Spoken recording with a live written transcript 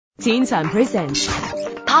Teen Time presents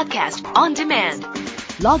Podcast on Demand.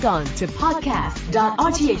 Log on to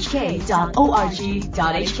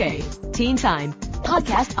podcast.rthk.org.hk. Teen Time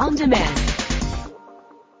Podcast on Demand.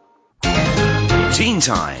 Teen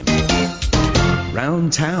Time.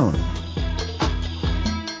 Round Town.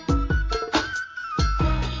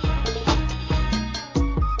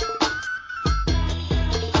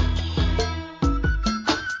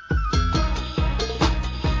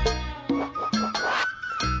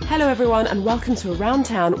 Hello everyone and welcome to Around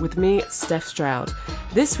Town with me, Steph Stroud.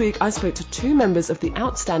 This week I spoke to two members of the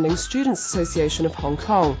Outstanding Students Association of Hong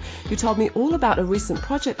Kong who told me all about a recent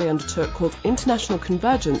project they undertook called International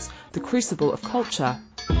Convergence, the Crucible of Culture.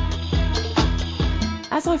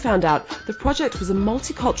 As I found out, the project was a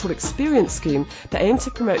multicultural experience scheme that aimed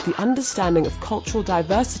to promote the understanding of cultural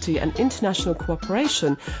diversity and international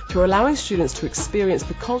cooperation through allowing students to experience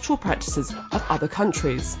the cultural practices of other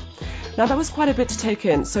countries. Now that was quite a bit to take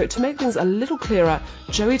in, so to make things a little clearer,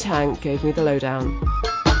 Joey Tang gave me the lowdown.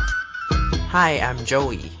 Hi, I'm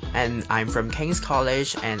Joey, and I'm from King's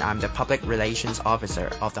College, and I'm the Public Relations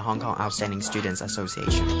Officer of the Hong Kong Outstanding Students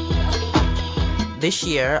Association. This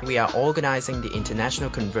year, we are organizing the International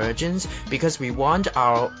Convergence because we want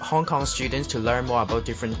our Hong Kong students to learn more about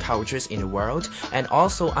different cultures in the world and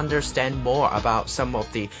also understand more about some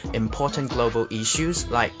of the important global issues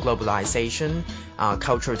like globalization,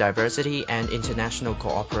 cultural diversity, and international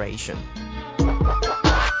cooperation.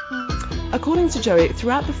 According to Joey,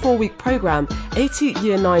 throughout the 4-week program, 80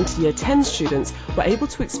 Year 9 to Year 10 students were able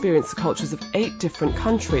to experience the cultures of 8 different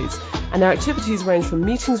countries, and their activities range from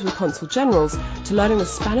meetings with consul generals to learning the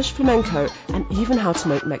Spanish flamenco and even how to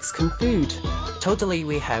make Mexican food. Totally,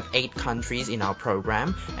 we have 8 countries in our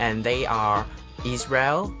program, and they are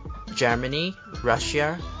Israel, Germany,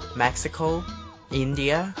 Russia, Mexico,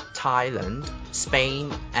 India, Thailand, Spain,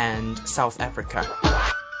 and South Africa.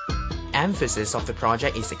 Emphasis of the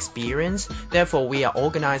project is experience. Therefore, we are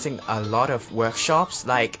organizing a lot of workshops,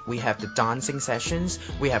 like we have the dancing sessions,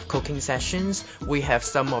 we have cooking sessions, we have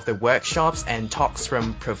some of the workshops and talks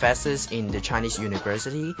from professors in the Chinese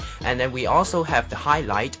university, and then we also have the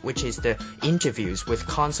highlight, which is the interviews with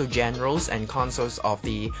consul generals and consuls of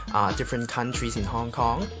the different countries in Hong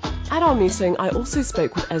Kong. At our meeting, I also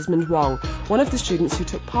spoke with Esmond Wong, one of the students who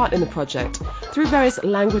took part in the project. Through various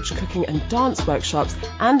language, cooking and dance workshops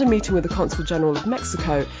and a meeting with the Consul General of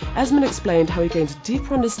Mexico, Esmond explained how he gained a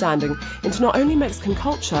deeper understanding into not only Mexican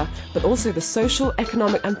culture, but also the social,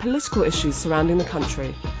 economic and political issues surrounding the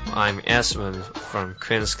country. I'm Esmond from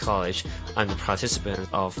Queen's College. I'm the participant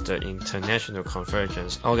of the International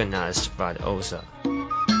Convergence organized by the OSA.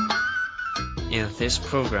 In this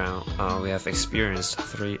program, we have experienced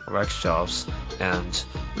 3 workshops, and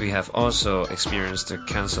we have also experienced the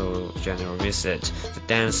Consul General visit, the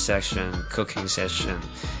dance section, cooking session,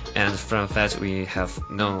 and from that we have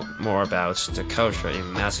known more about the culture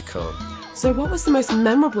in Mexico. So what was the most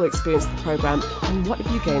memorable experience of the program, and what have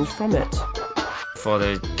you gained from it? For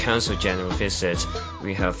the Consul General visit,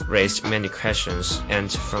 we have raised many questions,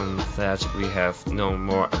 and from that we have known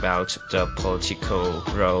more about the political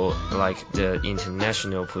role, like the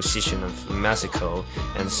international position of Mexico,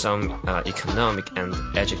 and some economic and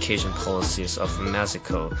education policies of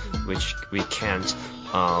Mexico, which we can't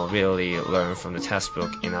really learn from the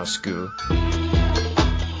textbook in our school.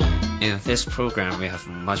 In this program, we have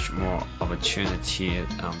much more opportunity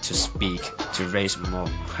to speak, to raise more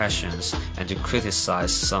questions, and to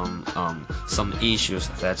criticize some issues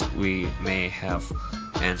that we may have.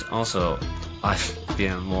 And also, I've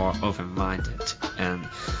been more open-minded, and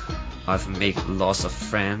I've made lots of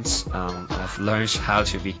friends. I've learned how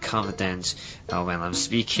to be confident when I'm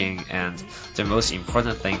speaking, and the most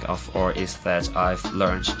important thing of all is that I've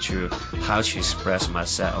learned how to express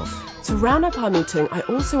myself. To round up our meeting, I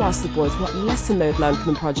also asked the boys what lesson they'd learned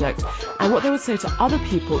from the project and what they would say to other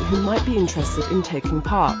people who might be interested in taking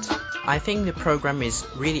part. I think the program is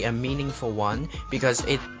really a meaningful one because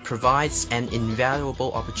it provides an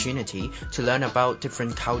invaluable opportunity to learn about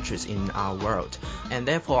different cultures in our world. And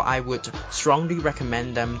therefore, I would strongly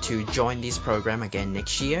recommend them to join this program again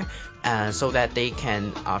next year so that they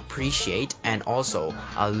can appreciate and also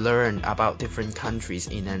learn about different countries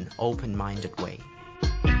in an open-minded way.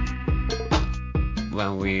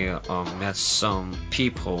 when we met some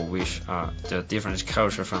people which are the different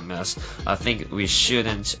culture from us, I think we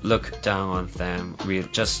shouldn't look down on them. We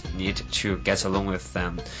just need to get along with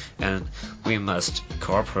them, and we must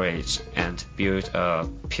cooperate and build a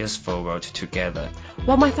peaceful world together.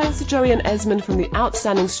 Well, my thanks to Joey and Esmond from the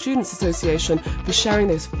Outstanding Students Association for sharing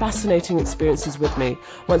those fascinating experiences with me.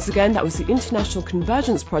 Once again, that was the International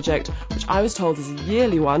Convergence Project, which I was told is a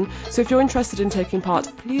yearly one, so if you're interested in taking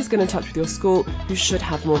part, please get in touch with your school, who should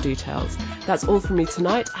have more details. That's all from me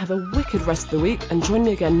tonight. Have a wicked rest of the week, and join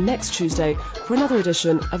me again next Tuesday for another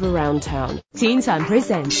edition of Around Town. Teen Time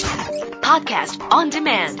presents Podcast on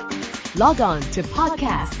demand. Log on to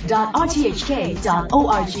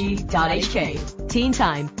podcast.rthk.org.hk. Teen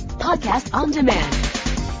Time Podcast on Demand.